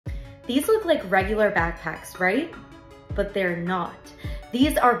These look like regular backpacks, right? But they're not.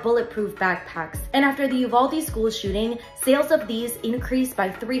 These are bulletproof backpacks, and after the Uvalde school shooting, sales of these increased by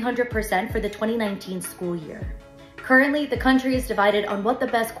 300% for the 2019 school year. Currently, the country is divided on what the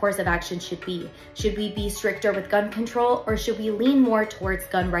best course of action should be. Should we be stricter with gun control, or should we lean more towards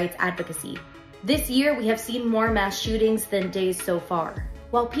gun rights advocacy? This year, we have seen more mass shootings than days so far.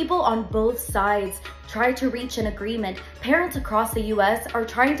 While people on both sides try to reach an agreement, parents across the US are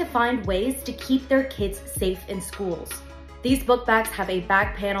trying to find ways to keep their kids safe in schools. These book bags have a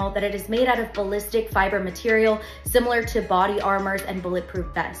back panel that it is made out of ballistic fiber material similar to body armors and bulletproof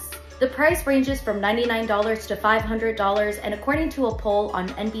vests. The price ranges from $99 to $500, and according to a poll on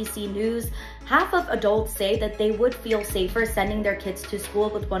NBC News, half of adults say that they would feel safer sending their kids to school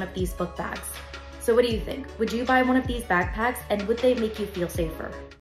with one of these book bags. So what do you think? Would you buy one of these backpacks, and would they make you feel safer?